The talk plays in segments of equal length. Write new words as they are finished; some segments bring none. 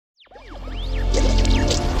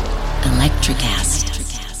Electrocast.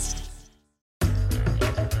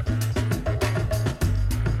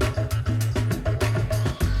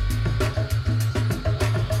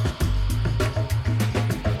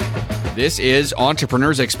 This is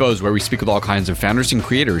Entrepreneurs Exposed, where we speak with all kinds of founders and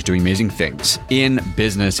creators doing amazing things in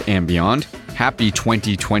business and beyond. Happy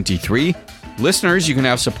 2023. Listeners, you can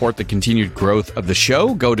now support the continued growth of the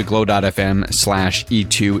show. Go to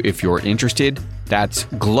glow.fm/E2 if you're interested. That's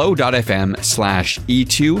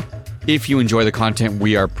glow.fm/E2. If you enjoy the content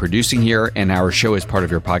we are producing here and our show is part of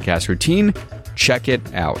your podcast routine, check it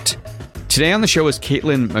out. Today on the show is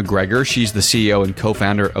Caitlin McGregor. She's the CEO and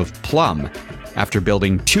co-founder of Plum. After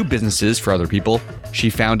building 2 businesses for other people, she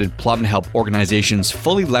founded Plum to help organizations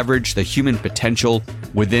fully leverage the human potential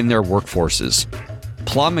within their workforces.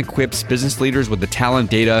 Plum equips business leaders with the talent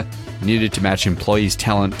data needed to match employees'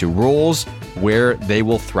 talent to roles where they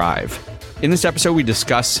will thrive. In this episode, we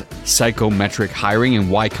discuss psychometric hiring and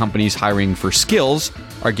why companies hiring for skills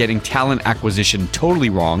are getting talent acquisition totally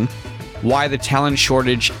wrong, why the talent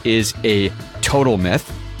shortage is a total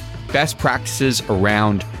myth, best practices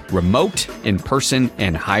around remote, in-person,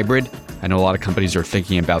 and hybrid. I know a lot of companies are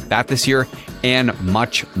thinking about that this year, and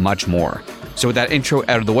much, much more. So with that intro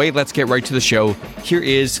out of the way, let's get right to the show. Here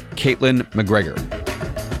is Caitlin McGregor.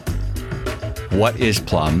 What is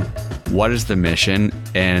Plum? What is the mission?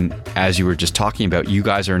 And as you were just talking about, you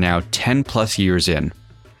guys are now 10 plus years in.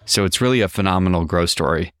 So it's really a phenomenal growth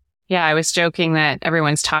story. Yeah, I was joking that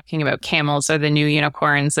everyone's talking about camels are the new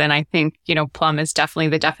unicorns. And I think, Plum is definitely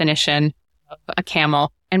the definition of a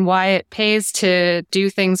camel, and why it pays to do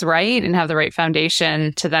things right and have the right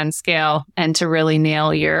foundation to then scale and to really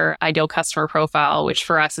nail your ideal customer profile, which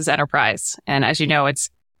for us is enterprise. And as you know, it's,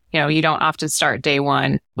 you don't often start day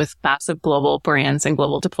one with massive global brands and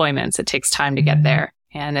global deployments. It takes time to get there.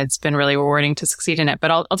 And it's been really rewarding to succeed in it.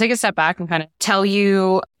 But I'll take a step back and kind of tell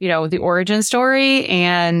you, the origin story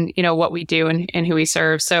and, what we do and who we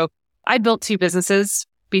serve. So I built 2 businesses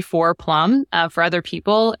before Plum for other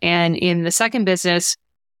people. And in the second business,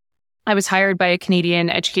 I was hired by a Canadian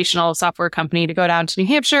educational software company to go down to New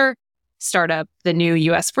Hampshire, start up the new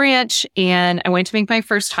US branch. And I went to make my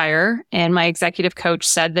first hire. And my executive coach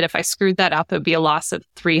said that if I screwed that up, it would be a loss of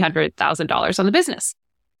 $300,000 on the business.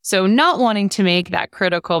 So not wanting to make that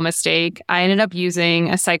critical mistake, I ended up using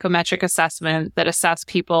a psychometric assessment that assessed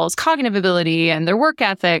people's cognitive ability and their work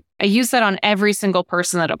ethic. I used that on every single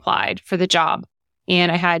person that applied for the job.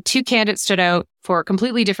 And I had 2 candidates stood out for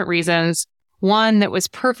completely different reasons. One that was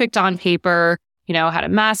perfect on paper, had a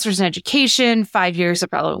master's in education, 5 years of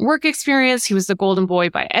relevant work experience. He was the golden boy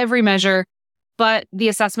by every measure. But the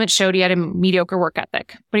assessment showed he had a mediocre work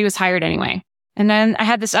ethic, but he was hired anyway. And then I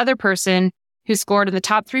had this other person who scored in the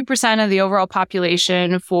top 3% of the overall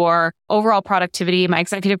population for overall productivity. My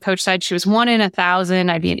executive coach said she was 1 in 1,000.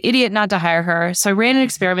 I'd be an idiot not to hire her. So I ran an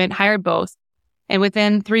experiment, hired both. And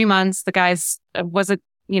within 3 months, the guy's he was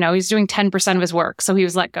doing 10% of his work. So he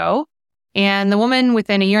was let go. And the woman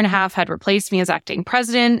within a year and a half had replaced me as acting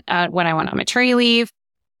president when I went on maternity leave.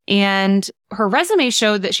 And her resume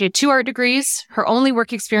showed that she had 2 art degrees. Her only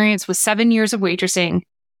work experience was 7 years of waitressing,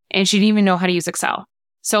 and she didn't even know how to use Excel.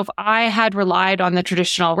 So if I had relied on the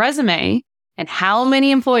traditional resume, and how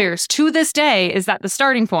many employers to this day is that the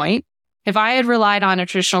starting point? If I had relied on a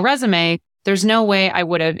traditional resume, there's no way I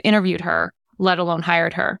would have interviewed her, let alone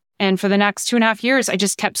hired her. And for the next 2.5 years, I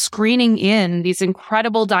just kept screening in these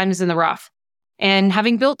incredible diamonds in the rough. And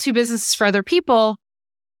having built 2 businesses for other people,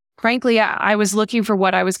 frankly, I was looking for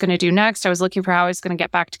what I was going to do next. I was looking for how I was going to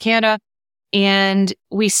get back to Canada. And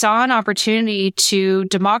we saw an opportunity to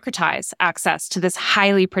democratize access to this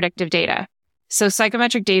highly predictive data. So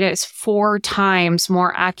psychometric data is 4 times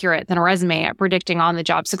more accurate than a resume at predicting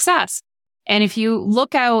on-the-job success. And if you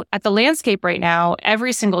look out at the landscape right now,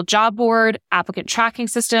 every single job board, applicant tracking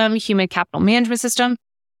system, human capital management system,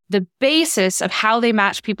 the basis of how they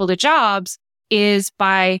match people to jobs is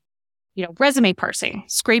by, resume parsing,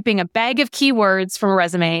 scraping a bag of keywords from a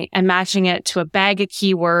resume and matching it to a bag of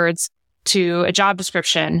keywords to a job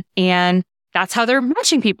description. And that's how they're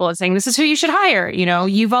matching people and saying, this is who you should hire.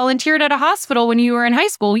 You volunteered at a hospital when you were in high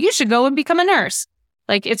school. You should go and become a nurse.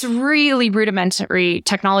 Like, it's really rudimentary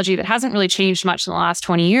technology that hasn't really changed much in the last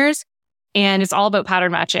 20 years. And it's all about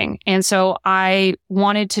pattern matching. And so I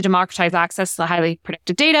wanted to democratize access to the highly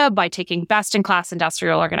predictive data by taking best-in-class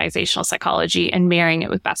industrial organizational psychology and marrying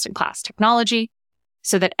it with best-in-class technology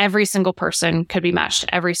so that every single person could be matched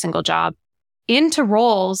to every single job into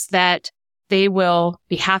roles that they will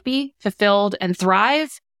be happy, fulfilled, and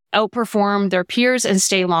thrive, outperform their peers, and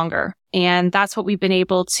stay longer. And that's what we've been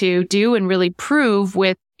able to do and really prove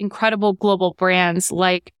with incredible global brands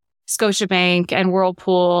like Scotiabank and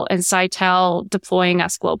Whirlpool and Sitel deploying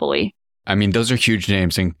us globally. I mean, those are huge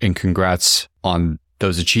names and congrats on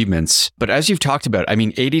those achievements. But as you've talked about, I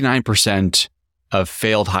mean, 89% of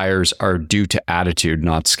failed hires are due to attitude,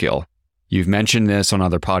 not skill. You've mentioned this on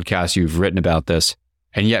other podcasts, you've written about this,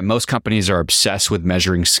 and yet most companies are obsessed with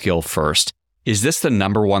measuring skill first. Is this the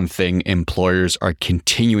number one thing employers are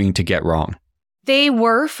continuing to get wrong? They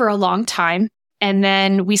were for a long time. And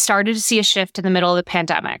then we started to see a shift in the middle of the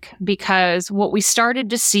pandemic, because what we started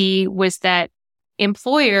to see was that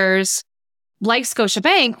employers like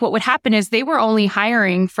Scotiabank, what would happen is they were only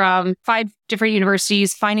hiring from 5 different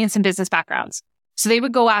universities, finance and business backgrounds. So they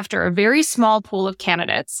would go after a very small pool of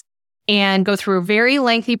candidates and go through a very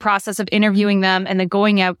lengthy process of interviewing them and then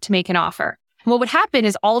going out to make an offer. And what would happen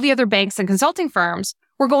is all the other banks and consulting firms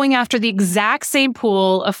were going after the exact same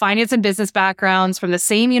pool of finance and business backgrounds from the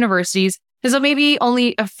same universities. And so maybe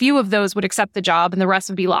only a few of those would accept the job and the rest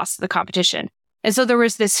would be lost to the competition. And so there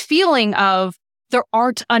was this feeling of there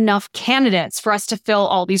aren't enough candidates for us to fill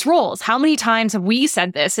all these roles. How many times have we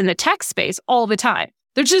said this in the tech space all the time?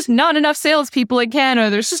 There's just not enough salespeople in Canada.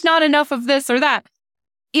 There's just not enough of this or that.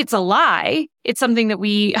 It's a lie. It's something that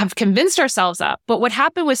we have convinced ourselves of. But what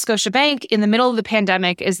happened with Scotiabank in the middle of the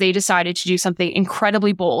pandemic is they decided to do something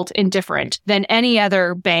incredibly bold and different than any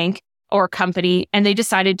other bank or company. And they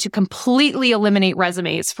decided to completely eliminate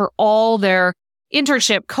resumes for all their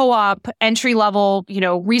internship, co-op, entry-level,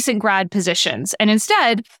 recent grad positions. And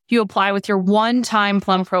instead, you apply with your one-time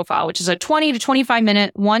Plum profile, which is a 20 to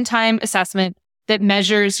 25-minute one-time assessment that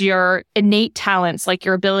measures your innate talents, like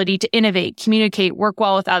your ability to innovate, communicate, work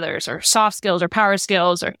well with others, or soft skills or power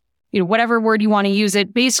skills, or whatever word you want to use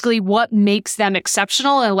it. Basically, what makes them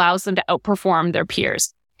exceptional and allows them to outperform their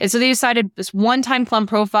peers. And so they decided this one-time Plum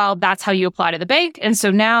profile, that's how you apply to the bank. And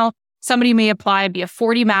so now somebody may apply and be a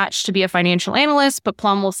 40 match to be a financial analyst, but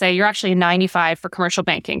Plum will say you're actually a 95 for commercial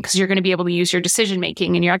banking because you're going to be able to use your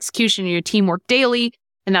decision-making and your execution and your teamwork daily.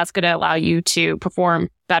 And that's going to allow you to perform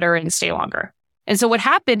better and stay longer. And so what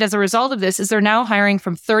happened as a result of this is they're now hiring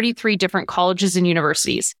from 33 different colleges and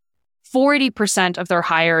universities. 40% of their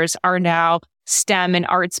hires are now STEM and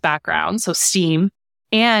arts backgrounds, so STEAM.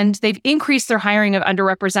 And they've increased their hiring of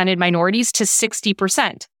underrepresented minorities to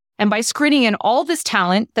 60%. And by screening in all this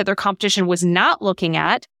talent that their competition was not looking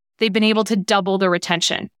at, they've been able to double their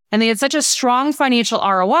retention. And they had such a strong financial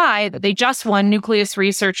ROI that they just won Nucleus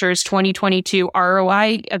Researchers' 2022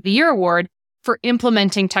 ROI of the Year Award for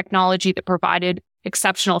implementing technology that provided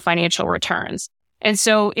exceptional financial returns. And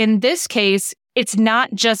so in this case, it's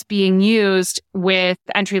not just being used with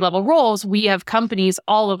entry-level roles. We have companies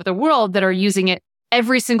all over the world that are using it.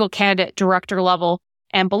 Every single candidate, director level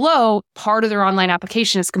and below, part of their online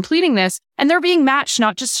application is completing this. And they're being matched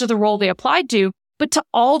not just to the role they applied to, but to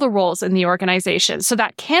all the roles in the organization. So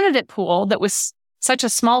that candidate pool that was such a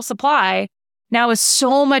small supply now is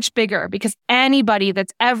so much bigger because anybody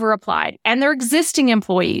that's ever applied and their existing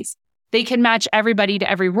employees, they can match everybody to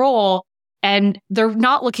every role. And they're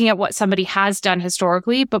not looking at what somebody has done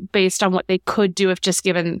historically, but based on what they could do if just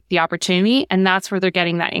given the opportunity. And that's where they're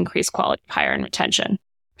getting that increased quality of hire and retention.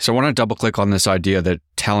 So I want to double click on this idea that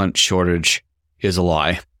talent shortage is a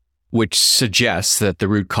lie, which suggests that the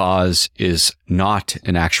root cause is not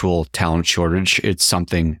an actual talent shortage. It's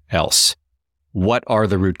something else. What are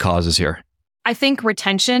the root causes here? I think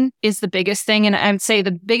retention is the biggest thing. And I would say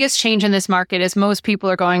the biggest change in this market is most people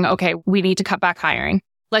are going, okay, we need to cut back hiring.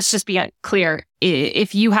 Let's just be clear.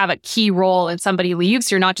 If you have a key role and somebody leaves,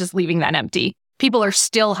 you're not just leaving that empty. People are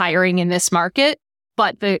still hiring in this market,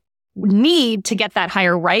 but the need to get that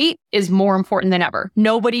hire right is more important than ever.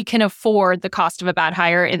 Nobody can afford the cost of a bad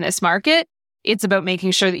hire in this market. It's about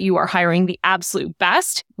making sure that you are hiring the absolute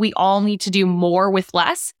best. We all need to do more with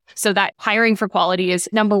less. So that hiring for quality is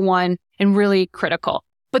number one and really critical.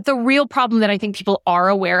 But the real problem that I think people are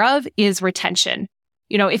aware of is retention.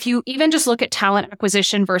 If you even just look at talent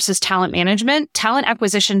acquisition versus talent management, talent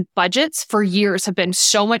acquisition budgets for years have been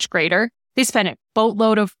so much greater. They spend a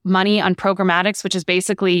boatload of money on programmatics, which is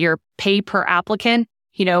basically your pay per applicant,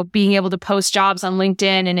 being able to post jobs on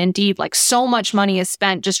LinkedIn and Indeed. Like so much money is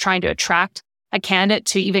spent just trying to attract a candidate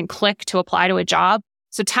to even click to apply to a job.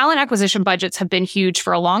 So talent acquisition budgets have been huge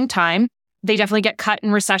for a long time. They definitely get cut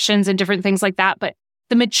in recessions and different things like that. But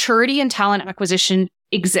the maturity in talent acquisition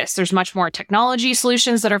exists. There's much more technology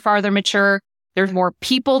solutions that are farther mature. There's more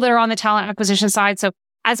people that are on the talent acquisition side. So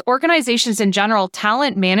as organizations in general,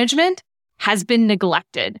 talent management has been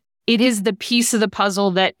neglected. It is the piece of the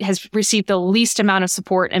puzzle that has received the least amount of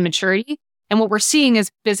support and maturity. And what we're seeing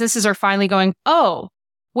is businesses are finally going, oh,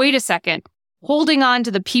 wait a second, holding on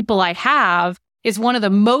to the people I have is one of the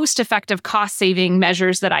most effective cost saving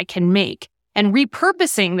measures that I can make. And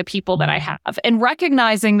repurposing the people that I have and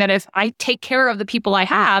recognizing that if I take care of the people I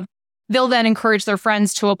have, they'll then encourage their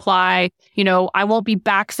friends to apply. I won't be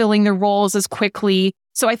backfilling their roles as quickly.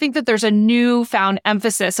 So I think that there's a newfound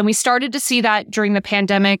emphasis. And we started to see that during the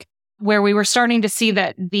pandemic, where we were starting to see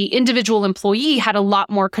that the individual employee had a lot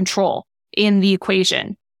more control in the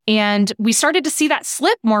equation. And we started to see that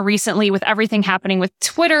slip more recently with everything happening with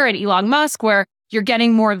Twitter and Elon Musk, where you're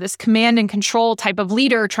getting more of this command and control type of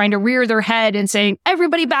leader trying to rear their head and saying,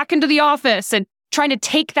 everybody back into the office, and trying to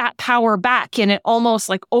take that power back in it almost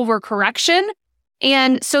like overcorrection.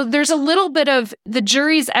 And so there's a little bit of the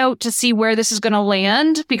jury's out to see where this is going to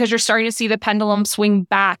land, because you're starting to see the pendulum swing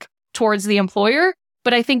back towards the employer.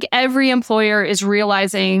 But I think every employer is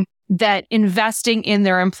realizing that investing in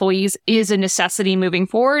their employees is a necessity moving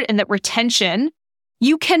forward, and that retention,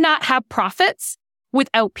 you cannot have profits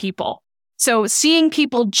without people. So seeing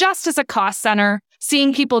people just as a cost center,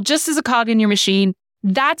 seeing people just as a cog in your machine,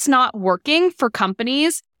 that's not working for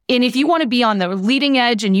companies. And if you want to be on the leading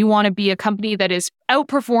edge and you want to be a company that is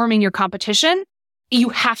outperforming your competition, you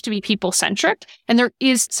have to be people-centric. And there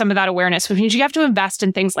is some of that awareness, which means you have to invest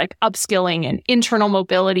in things like upskilling and internal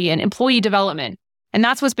mobility and employee development. And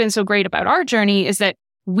that's what's been so great about our journey, is that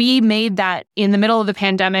we made that in the middle of the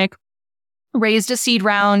pandemic, raised a seed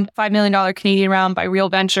round, $5 million Canadian round by Real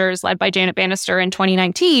Ventures, led by Janet Bannister in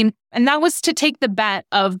 2019. And that was to take the bet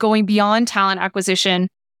of going beyond talent acquisition,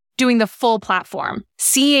 doing the full platform,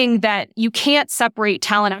 seeing that you can't separate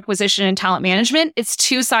talent acquisition and talent management. It's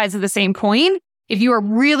two sides of the same coin. If you are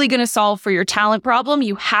really going to solve for your talent problem,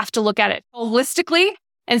 you have to look at it holistically.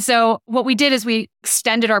 And so what we did is we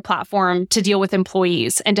extended our platform to deal with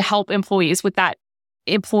employees and to help employees with that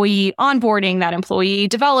employee onboarding, that employee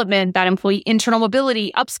development, that employee internal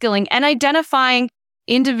mobility, upskilling, and identifying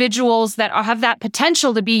individuals that have that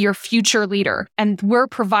potential to be your future leader. And we're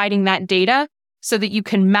providing that data so that you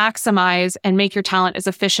can maximize and make your talent as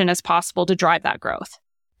efficient as possible to drive that growth.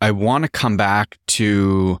 I want to come back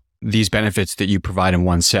to these benefits that you provide in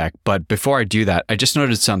one sec. But before I do that, I just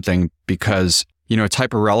noticed something, because, it's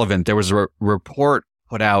hyper relevant. There was a report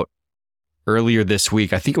put out earlier this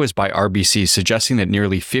week, I think it was by RBC, suggesting that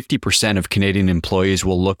nearly 50% of Canadian employees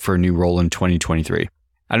will look for a new role in 2023.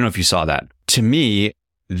 I don't know if you saw that. To me,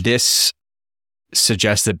 this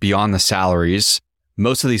suggests that beyond the salaries,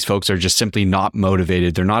 most of these folks are just simply not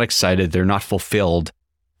motivated. They're not excited. They're not fulfilled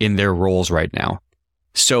in their roles right now.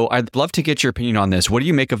 So I'd love to get your opinion on this. What do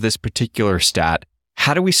you make of this particular stat?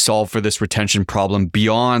 How do we solve for this retention problem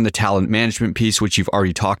beyond the talent management piece, which you've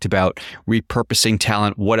already talked about, repurposing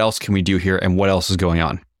talent? What else can we do here, and what else is going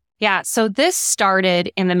on? Yeah, so this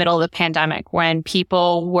started in the middle of the pandemic when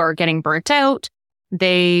people were getting burnt out.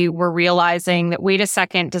 They were realizing that, wait a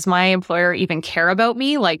second, does my employer even care about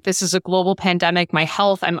me? Like, this is a global pandemic, my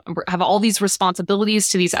health, I have all these responsibilities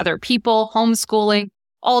to these other people, homeschooling,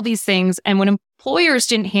 all these things. And when employers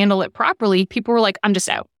didn't handle it properly, people were like, I'm just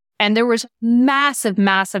out. And there was massive,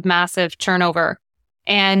 massive, massive turnover.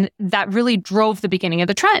 And that really drove the beginning of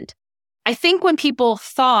the trend. I think when people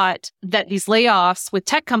thought that these layoffs with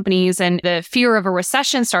tech companies and the fear of a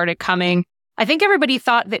recession started coming, I think everybody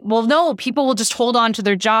thought that, well, no, people will just hold on to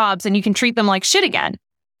their jobs and you can treat them like shit again.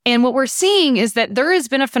 And what we're seeing is that there has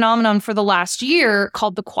been a phenomenon for the last year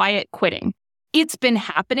called the quiet quitting. It's been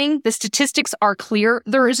happening. The statistics are clear.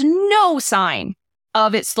 There is no sign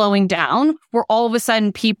of it slowing down, where all of a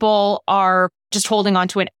sudden people are just holding on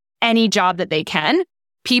to any job that they can.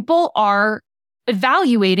 People are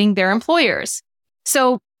evaluating their employers.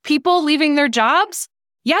 So people leaving their jobs,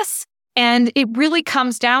 yes. And it really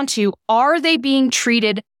comes down to, are they being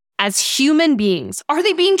treated as human beings? Are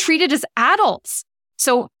they being treated as adults?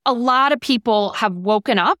 So a lot of people have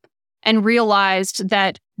woken up and realized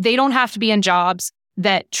that they don't have to be in jobs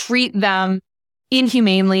that treat them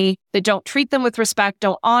inhumanely, that don't treat them with respect,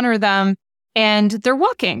 don't honor them, and they're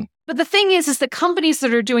walking. But the thing is that companies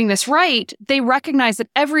that are doing this right, they recognize that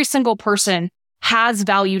every single person has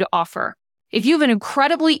value to offer. If you have an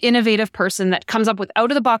incredibly innovative person that comes up with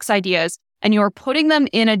out-of-the-box ideas and you're putting them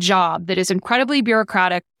in a job that is incredibly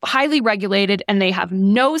bureaucratic, highly regulated, and they have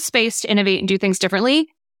no space to innovate and do things differently,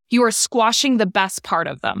 you are squashing the best part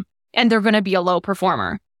of them, and they're going to be a low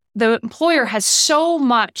performer. The employer has so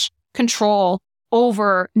much control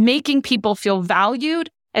over making people feel valued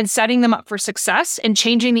and setting them up for success and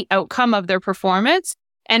changing the outcome of their performance.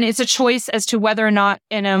 And it's a choice as to whether or not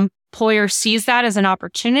an employer sees that as an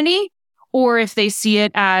opportunity, or if they see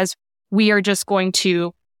it as, we are just going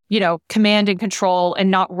to, command and control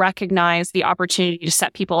and not recognize the opportunity to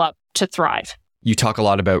set people up to thrive. you talk a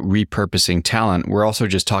lot about repurposing talent. We're also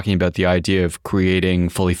just talking about the idea of creating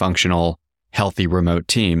fully functional, healthy remote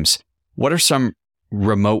teams. What are some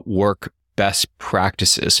remote work best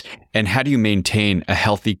practices, and how do you maintain a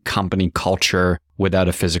healthy company culture without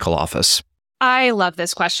a physical office? I love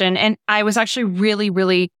this question. And I was actually really,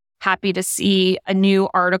 really happy to see a new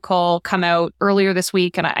article come out earlier this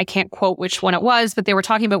week. And I can't quote which one it was, but they were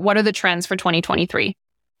talking about what are the trends for 2023.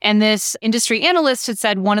 And this industry analyst had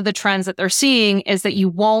said one of the trends that they're seeing is that you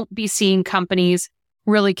won't be seeing companies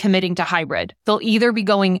really committing to hybrid. They'll either be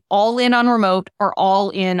going all in on remote or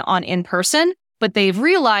all in on in-person. But they've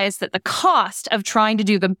realized that the cost of trying to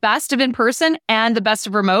do the best of in-person and the best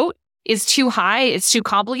of remote is too high. It's too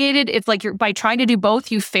complicated. It's like by trying to do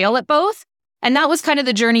both, you fail at both. And that was kind of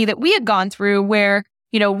the journey that we had gone through where,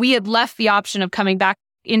 we had left the option of coming back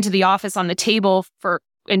into the office on the table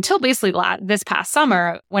until basically this past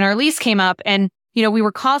summer when our lease came up. And, we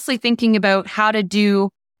were constantly thinking about how to do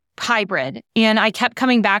hybrid. And I kept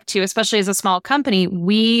coming back to, especially as a small company,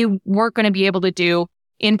 we weren't going to be able to do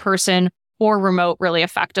in-person or remote really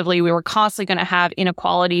effectively. We were constantly going to have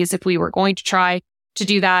inequalities if we were going to try to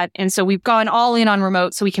do that. And so we've gone all in on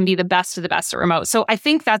remote so we can be the best of the best at remote. So I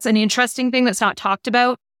think that's an interesting thing that's not talked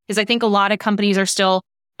about is I think a lot of companies are still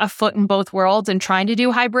a foot in both worlds and trying to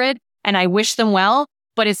do hybrid. And I wish them well,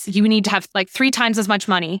 but you need to have like 3 times as much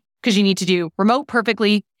money because you need to do remote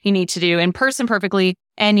perfectly, you need to do in-person perfectly,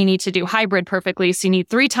 and you need to do hybrid perfectly. So you need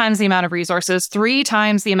 3 times the amount of resources, 3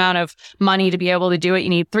 times the amount of money to be able to do it. You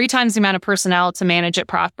need 3 times the amount of personnel to manage it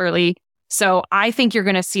properly. So I think you're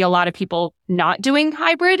going to see a lot of people not doing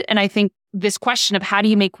hybrid. And I think this question of how do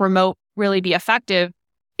you make remote really be effective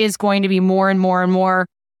is going to be more and more and more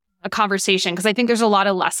a conversation because I think there's a lot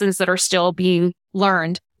of lessons that are still being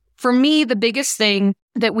learned. For me, the biggest thing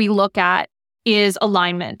that we look at is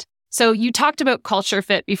alignment. So you talked about culture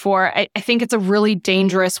fit before. I think it's a really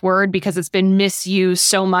dangerous word because it's been misused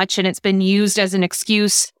so much and it's been used as an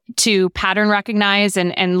excuse to pattern recognize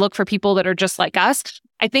and look for people that are just like us.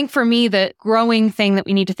 I think for me, the growing thing that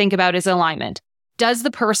we need to think about is alignment. Does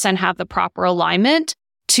the person have the proper alignment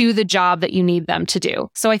to the job that you need them to do?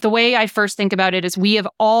 So like the way I first think about it is we have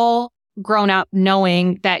all grown up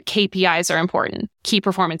knowing that KPIs are important, key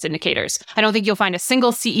performance indicators. I don't think you'll find a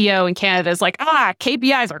single CEO in Canada is like,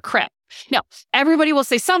 KPIs are crap. No, everybody will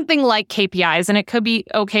say something like KPIs, and it could be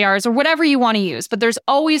OKRs or whatever you want to use. But there's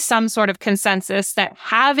always some sort of consensus that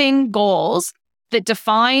having goals that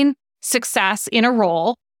define success in a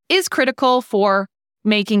role is critical for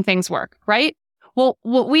making things work, right? Well,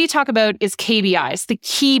 what we talk about is KBIs, the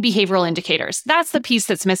key behavioral indicators. That's the piece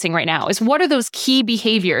that's missing right now is what are those key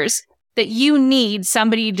behaviors that you need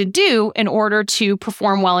somebody to do in order to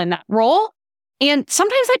perform well in that role? And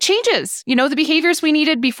sometimes that changes. The behaviors we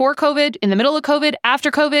needed before COVID, in the middle of COVID,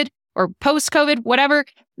 after COVID, or post-COVID, whatever,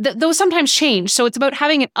 those sometimes change. So it's about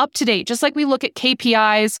having it up to date, just like we look at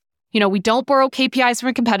KPIs. We don't borrow KPIs from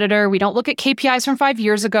a competitor. We don't look at KPIs from 5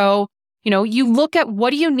 years ago. You look at what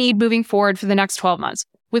do you need moving forward for the next 12 months.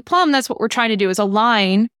 With Plum, that's what we're trying to do is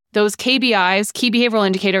align those KBIs, key behavioral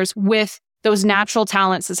indicators, with those natural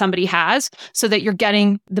talents that somebody has so that you're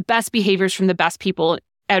getting the best behaviors from the best people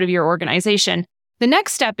out of your organization. The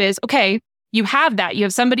next step is, okay, you have that. You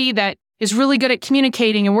have somebody that is really good at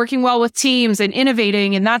communicating and working well with teams and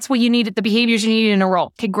innovating, and that's what you need, the behaviors you need in a role.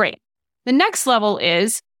 Okay, great. The next level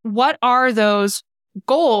is, what are those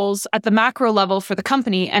goals at the macro level for the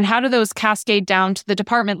company, and how do those cascade down to the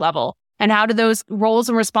department level? And how do those roles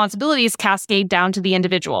and responsibilities cascade down to the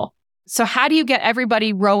individual? So how do you get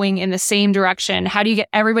everybody rowing in the same direction? How do you get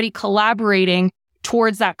everybody collaborating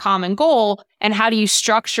towards that common goal? And how do you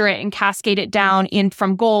structure it and cascade it down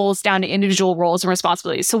from goals down to individual roles and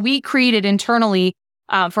responsibilities? So we created internally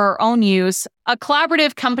for our own use, a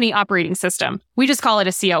collaborative company operating system. We just call it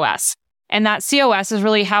a COS. And that COS is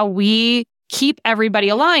really how we keep everybody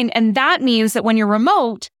aligned. And that means that when you're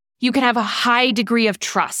remote, you can have a high degree of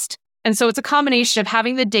trust. And so it's a combination of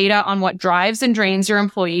having the data on what drives and drains your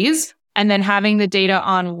employees, and then having the data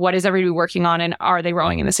on what is everybody working on and are they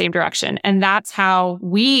rowing in the same direction. And that's how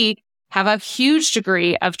we have a huge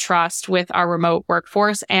degree of trust with our remote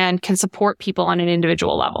workforce and can support people on an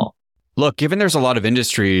individual level. Look, given there's a lot of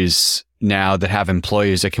industries now that have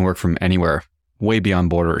employees that can work from anywhere, way beyond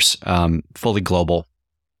borders, fully global,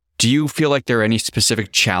 do you feel like there are any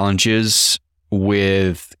specific challenges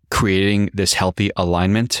with creating this healthy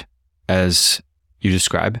alignment as you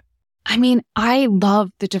describe? I mean, I love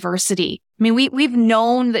the diversity. I mean, we've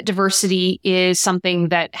known that diversity is something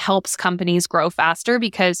that helps companies grow faster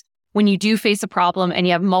because when you do face a problem and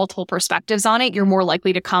you have multiple perspectives on it, you're more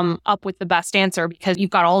likely to come up with the best answer because you've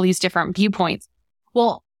got all these different viewpoints.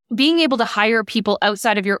 Well, being able to hire people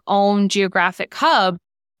outside of your own geographic hub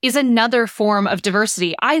is another form of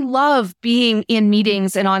diversity. I love being in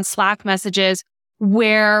meetings and on Slack messages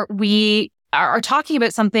where we are talking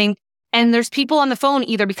about something and there's people on the phone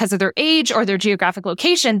either because of their age or their geographic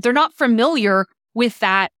location. They're not familiar with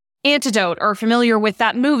that antidote or familiar with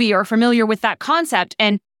that movie or familiar with that concept.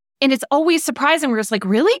 And it's always surprising. We're just like,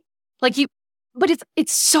 really? But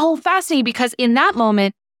it's so fascinating because in that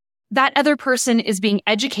moment, that other person is being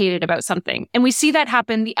educated about something. And we see that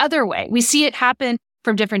happen the other way. We see it happen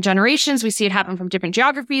from different generations. We see it happen from different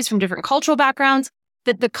geographies, from different cultural backgrounds,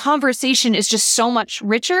 that the conversation is just so much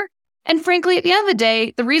richer. And frankly, at the end of the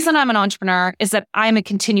day, the reason I'm an entrepreneur is that I'm a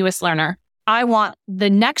continuous learner. I want the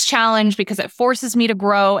next challenge because it forces me to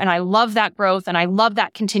grow. And I love that growth. And I love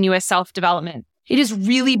that continuous self-development. It is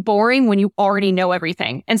really boring when you already know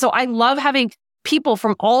everything. And so I love having people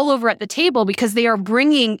from all over at the table because they are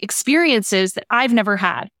bringing experiences that I've never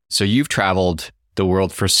had. So you've traveled the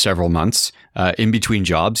world for several months in between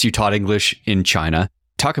jobs. You taught English in China.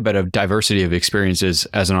 Talk about a diversity of experiences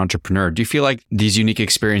as an entrepreneur. Do you feel like these unique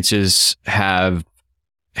experiences have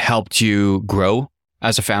helped you grow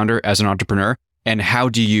as a founder, as an entrepreneur? And how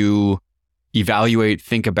do you evaluate,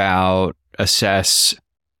 think about, assess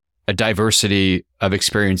a diversity of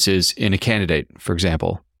experiences in a candidate, for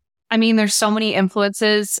example? I mean, there's so many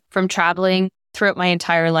influences from traveling throughout my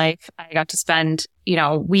entire life. I got to spend,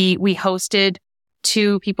 we hosted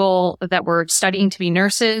 2 people that were studying to be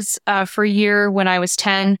nurses for a year when I was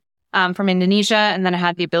 10 from Indonesia. And then I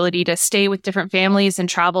had the ability to stay with different families and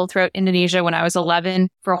travel throughout Indonesia when I was 11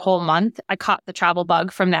 for a whole month. I caught the travel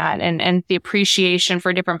bug from that and the appreciation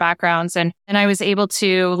for different backgrounds. And I was able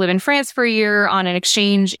to live in France for a year on an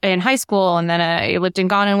exchange in high school. And then I lived in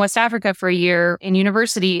Ghana in West Africa for a year in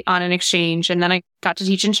university on an exchange. And then I got to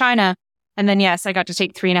teach in China. And then, yes, I got to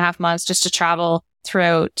take 3.5 months just to travel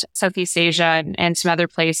throughout Southeast Asia and some other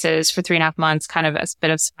places for 3.5 months, kind of a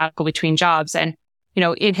bit of sabbatical between jobs. And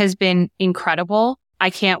it has been incredible.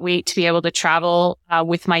 I can't wait to be able to travel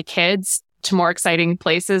with my kids to more exciting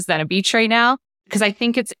places than a beach right now, because I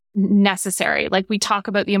think it's necessary. Like, we talk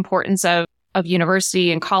about the importance of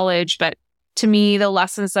university and college, but to me, the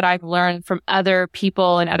lessons that I've learned from other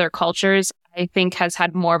people and other cultures, I think has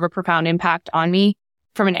had more of a profound impact on me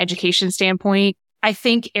from an education standpoint. I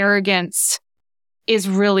think arrogance is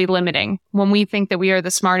really limiting when we think that we are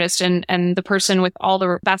the smartest and the person with all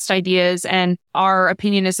the best ideas and our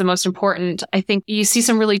opinion is the most important. I think you see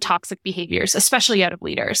some really toxic behaviors, especially out of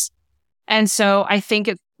leaders. And so I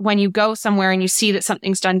think when you go somewhere and you see that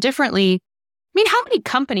something's done differently, I mean, how many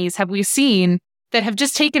companies have we seen that have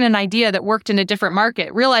just taken an idea that worked in a different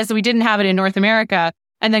market, realized that we didn't have it in North America,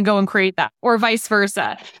 and then go and create that, or vice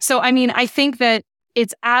versa? So, I mean, I think that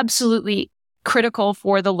it's absolutely critical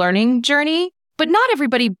for the learning journey. But not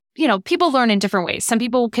everybody, people learn in different ways. Some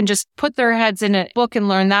people can just put their heads in a book and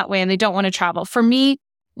learn that way, and they don't want to travel. For me,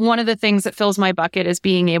 one of the things that fills my bucket is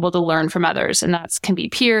being able to learn from others. And that can be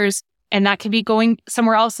peers, and that can be going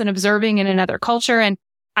somewhere else and observing in another culture. And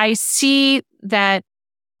I see that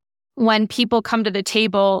when people come to the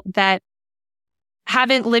table that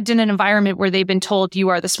haven't lived in an environment where they've been told you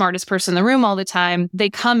are the smartest person in the room all the time, they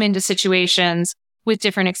come into situations with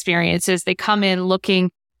different experiences. They come in looking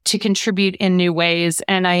to contribute in new ways.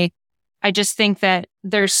 And I just think that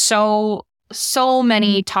there's so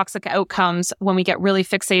many toxic outcomes when we get really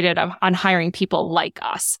fixated on hiring people like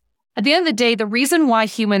us. At the end of the day, the reason why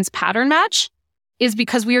humans pattern match is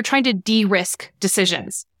because we are trying to de-risk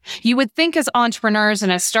decisions. You would think as entrepreneurs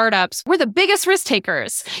and as startups, we're the biggest risk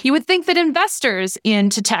takers. You would think that investors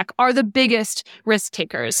into tech are the biggest risk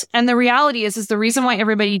takers. And the reality is the reason why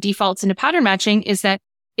everybody defaults into pattern matching is that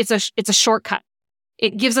it's a shortcut.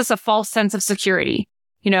 It gives us a false sense of security.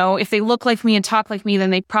 If they look like me and talk like me, then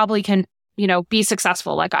they probably can, be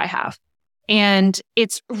successful like I have. And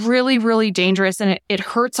it's really, really dangerous, and it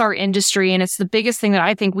hurts our industry. And it's the biggest thing that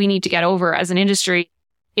I think we need to get over as an industry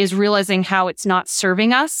is realizing how it's not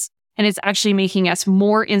serving us, and it's actually making us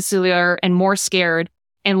more insular and more scared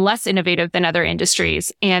and less innovative than other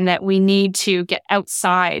industries, and that we need to get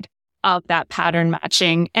outside of that pattern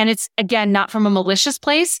matching. And it's, again, not from a malicious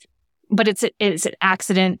place, but it's an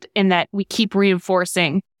accident in that we keep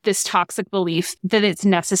reinforcing this toxic belief that it's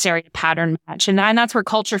necessary to pattern match. And that's where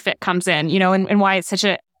culture fit comes in, and why it's such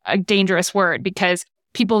a dangerous word, because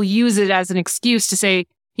people use it as an excuse to say,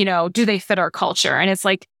 do they fit our culture? And it's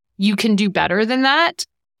like, you can do better than that.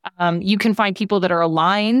 You can find people that are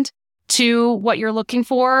aligned to what you're looking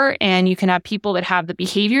for, and you can have people that have the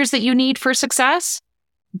behaviors that you need for success,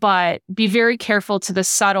 but be very careful to the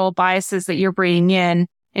subtle biases that you're bringing in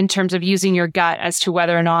in terms of using your gut as to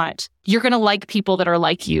whether or not you're going to like people that are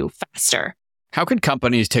like you faster. How can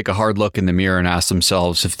companies take a hard look in the mirror and ask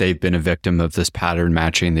themselves if they've been a victim of this pattern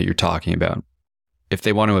matching that you're talking about? If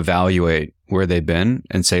they want to evaluate where they've been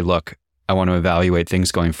and say, look, I want to evaluate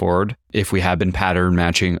things going forward. If we have been pattern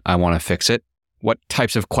matching, I want to fix it. What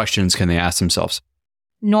types of questions can they ask themselves?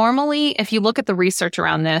 Normally, if you look at the research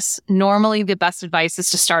around this, normally the best advice is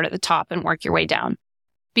to start at the top and work your way down.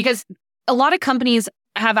 Because a lot of companies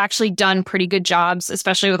have actually done pretty good jobs,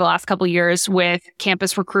 especially over the last couple of years with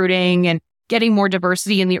campus recruiting and getting more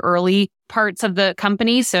diversity in the early parts of the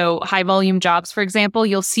company. So high volume jobs, for example,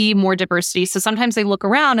 you'll see more diversity. So sometimes they look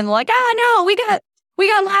around and they're like, no, we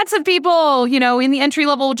got lots of people, in the entry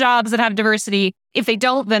level jobs that have diversity. If they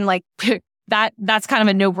don't, then that's kind of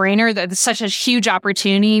a no-brainer. That's such a huge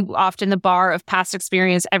opportunity. Often the bar of past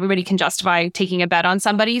experience, everybody can justify taking a bet on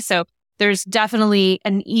somebody. So there's definitely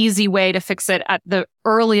an easy way to fix it at the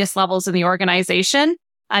earliest levels in the organization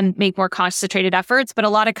and make more concentrated efforts. But a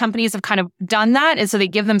lot of companies have kind of done that. And so they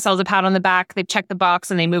give themselves a pat on the back, they check the box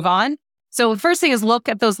and they move on. So the first thing is look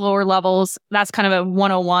at those lower levels. That's kind of a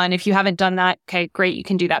 101. If you haven't done that, okay, great, you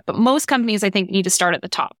can do that. But most companies, I think, need to start at the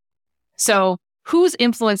top. So who's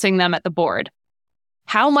influencing them at the board?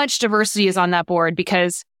 How much diversity is on that board?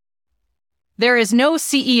 Because there is no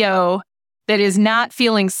CEO that is not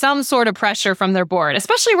feeling some sort of pressure from their board,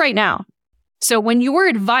 especially right now. So when your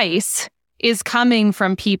advice is coming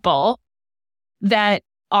from people that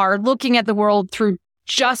are looking at the world through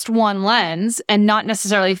just one lens and not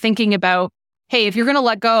necessarily thinking about, hey, if you're going to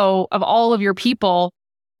let go of all of your people,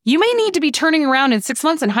 you may need to be turning around in 6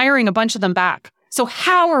 months and hiring a bunch of them back. So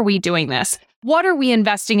how are we doing this? What are we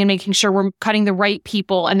investing in making sure we're cutting the right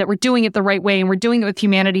people and that we're doing it the right way and we're doing it with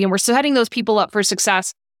humanity and we're setting those people up for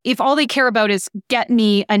success? If all they care about is get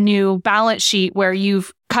me a new balance sheet where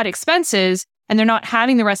you've cut expenses and they're not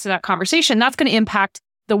having the rest of that conversation, that's going to impact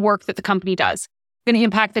the work that the company does. It's going to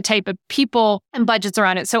impact the type of people and budgets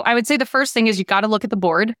around it. So I would say the first thing is you got to look at the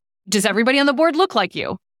board. Does everybody on the board look like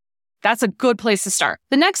you? That's a good place to start.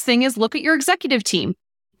 The next thing is look at your executive team.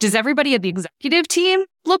 Does everybody at the executive team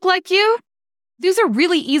look like you? These are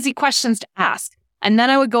really easy questions to ask. And then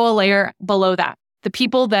I would go a layer below that. The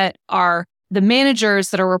people that are the managers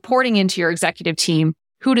that are reporting into your executive team,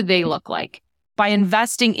 who do they look like? By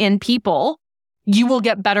investing in people, you will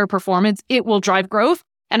get better performance. It will drive growth.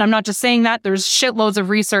 And I'm not just saying that. There's shitloads of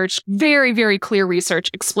research, very, very clear research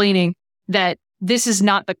explaining that this is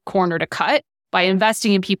not the corner to cut. By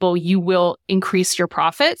investing in people, you will increase your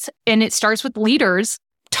profits. And it starts with leaders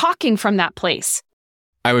talking from that place.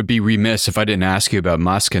 I would be remiss if I didn't ask you about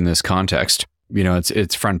Musk in this context.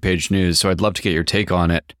 It's front page news, so I'd love to get your take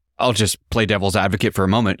on it. I'll just play devil's advocate for a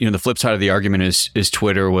moment. The flip side of the argument is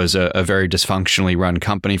Twitter was a very dysfunctionally run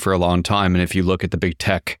company for a long time. And if you look at the big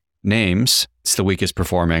tech names, it's the weakest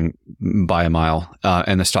performing by a mile.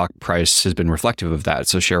 And the stock price has been reflective of that.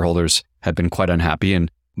 So shareholders have been quite unhappy.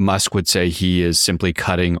 And Musk would say he is simply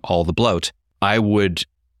cutting all the bloat. I would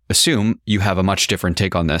assume you have a much different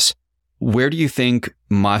take on this. Where do you think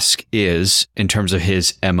Musk is in terms of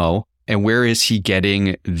his MO? And where is he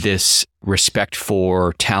getting this respect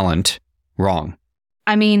for talent wrong?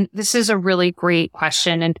 I mean, this is a really great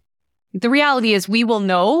question. And the reality is we will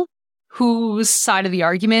know whose side of the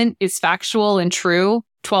argument is factual and true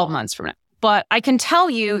 12 months from now. But I can tell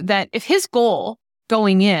you that if his goal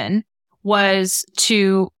going in was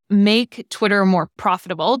to make Twitter more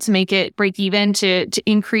profitable, to make it break even, to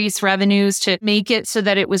increase revenues, to make it so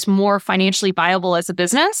that it was more financially viable as a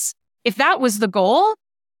business, if that was the goal,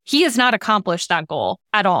 he has not accomplished that goal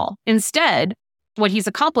at all. Instead, what he's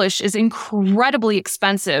accomplished is incredibly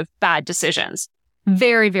expensive, bad decisions.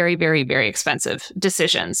 Very, very, very, very expensive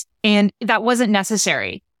decisions. And that wasn't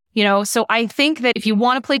necessary. So I think that if you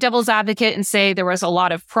want to play devil's advocate and say there was a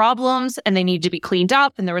lot of problems and they need to be cleaned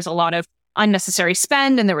up and there was a lot of unnecessary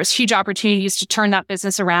spend and there was huge opportunities to turn that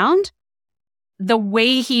business around, the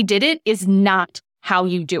way he did it is not how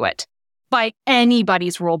you do it by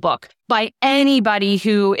anybody's rule book, by anybody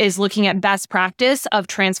who is looking at best practice of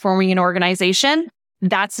transforming an organization.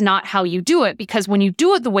 That's not how you do it, because when you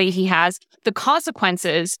do it the way he has, the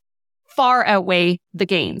consequences far outweigh the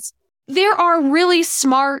gains. There are really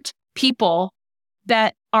smart people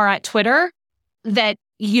that are at Twitter that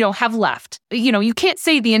have left. You can't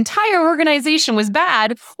say the entire organization was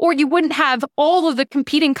bad or you wouldn't have all of the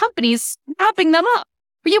competing companies snapping them up.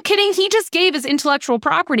 Are you kidding? He just gave his intellectual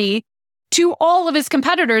property to all of his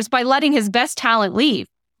competitors by letting his best talent leave.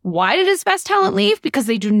 Why did his best talent leave? Because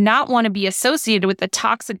they do not want to be associated with the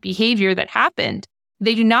toxic behavior that happened.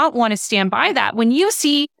 They do not want to stand by that. When you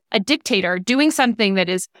see a dictator doing something that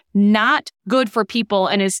is not good for people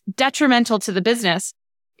and is detrimental to the business,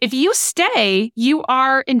 if you stay, you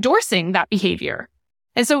are endorsing that behavior.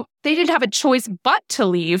 And so they didn't have a choice but to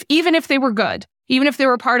leave, even if they were good, even if they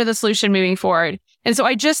were part of the solution moving forward. And so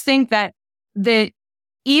I just think that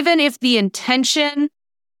even if the intention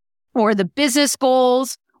or the business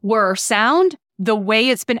goals were sound, the way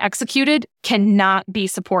it's been executed cannot be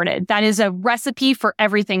supported. That is a recipe for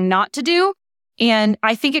everything not to do. And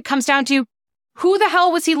I think it comes down to, who the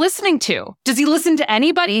hell was he listening to? Does he listen to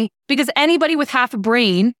anybody? Because anybody with half a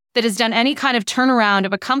brain that has done any kind of turnaround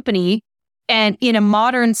of a company and in a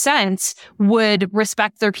modern sense would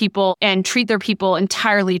respect their people and treat their people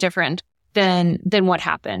entirely different than what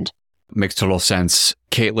happened. Makes total sense.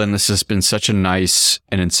 Caitlin, this has been such a nice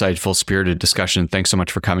and insightful, spirited discussion. Thanks so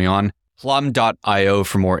much for coming on. Plum.io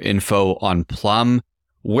for more info on Plum.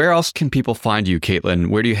 Where else can people find you, Caitlin?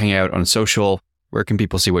 Where do you hang out on social? Where can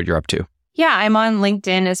people see what you're up to? Yeah, I'm on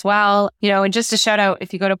LinkedIn as well. And just a shout out,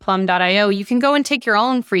 if you go to plum.io, you can go and take your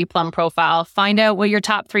own free Plum profile, find out what your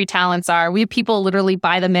top 3 talents are. We have people literally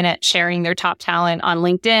by the minute sharing their top talent on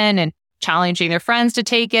LinkedIn and challenging their friends to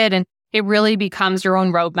take it. And it really becomes your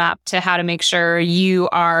own roadmap to how to make sure you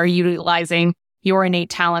are utilizing your innate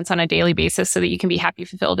talents on a daily basis so that you can be happy,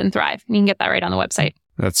 fulfilled, and thrive. And you can get that right on the website.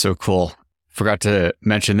 That's so cool. Forgot to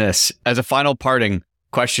mention this. As a final parting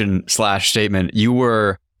question/statement, you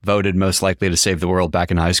were voted most likely to save the world back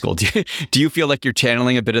in high school. Do you feel like you're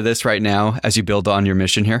channeling a bit of this right now as you build on your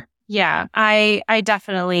mission here? Yeah, I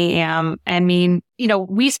definitely am. I mean,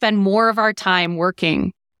 we spend more of our time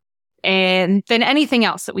working than anything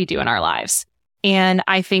else that we do in our lives. And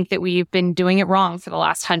I think that we've been doing it wrong for the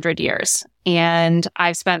last 100 years. And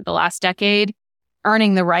I've spent the last decade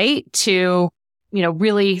earning the right to,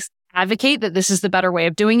 really advocate that this is the better way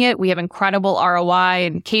of doing it. We have incredible ROI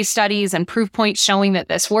and case studies and proof points showing that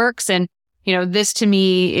this works. And, this to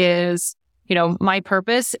me is, my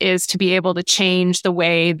purpose is to be able to change the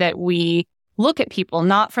way that we look at people,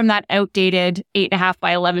 not from that outdated 8.5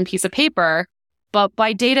 by 11 piece of paper, but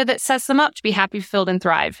by data that sets them up to be happy, fulfilled, and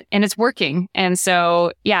thrive. And it's working. And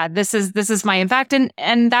so, yeah, this is my impact.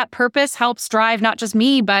 And that purpose helps drive not just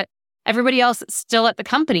me, but everybody else that's still at the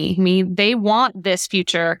company. I mean, they want this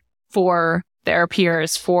future for their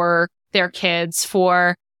peers, for their kids,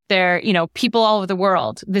 for their, people all over the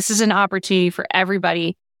world. This is an opportunity for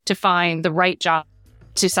everybody to find the right job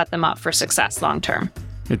to set them up for success long term.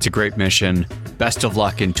 It's a great mission. Best of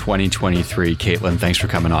luck in 2023. Caitlin, thanks for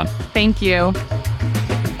coming on. Thank you.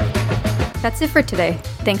 That's it for today.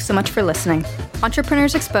 Thanks so much for listening.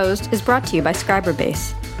 Entrepreneurs Exposed is brought to you by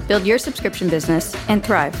Scriberbase. Build your subscription business and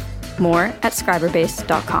thrive. More at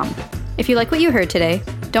scriberbase.com. If you like what you heard today,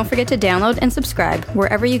 don't forget to download and subscribe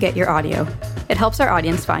wherever you get your audio. It helps our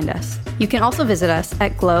audience find us. You can also visit us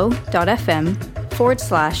at glow.fm/E2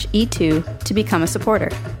 to become a supporter.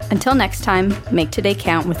 Until next time, make today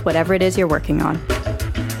count with whatever it is you're working on.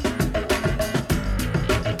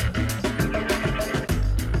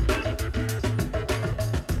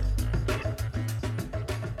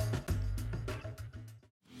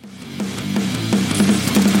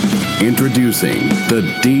 Introducing the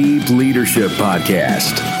Deep Leadership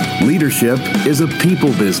Podcast. Leadership is a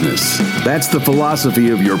people business. That's the philosophy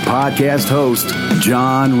of your podcast host,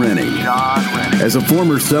 John Rennie. As a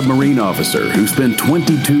former submarine officer who spent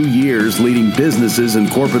 22 years leading businesses in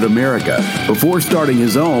corporate America before starting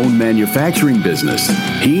his own manufacturing business,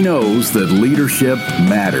 he knows that leadership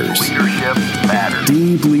matters.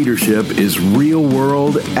 Deep Leadership is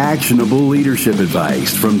real-world, actionable leadership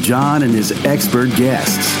advice from John and his expert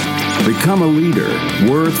guests. Become a leader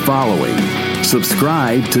worth following.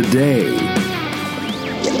 Subscribe today.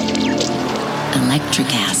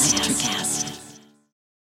 Electricast.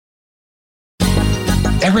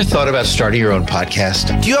 Ever thought about starting your own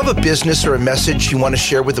podcast? Do you have a business or a message you want to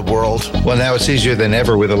share with the world? Well, now it's easier than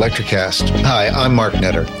ever with Electricast. Hi, I'm Mark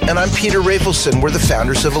Netter. And I'm Peter Rafelson. We're the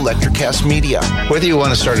founders of Electricast Media. Whether you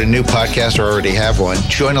want to start a new podcast or already have one,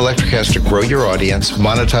 join Electricast to grow your audience,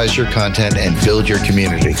 monetize your content, and build your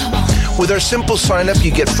community. With our simple sign-up,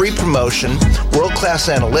 you get free promotion, world-class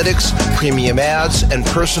analytics, premium ads, and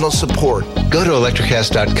personal support. Go to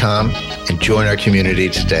electricast.com and join our community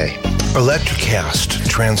today. Electricast.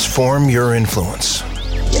 Transform your influence.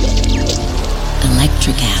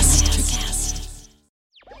 Electricast.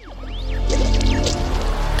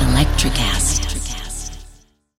 Electricast.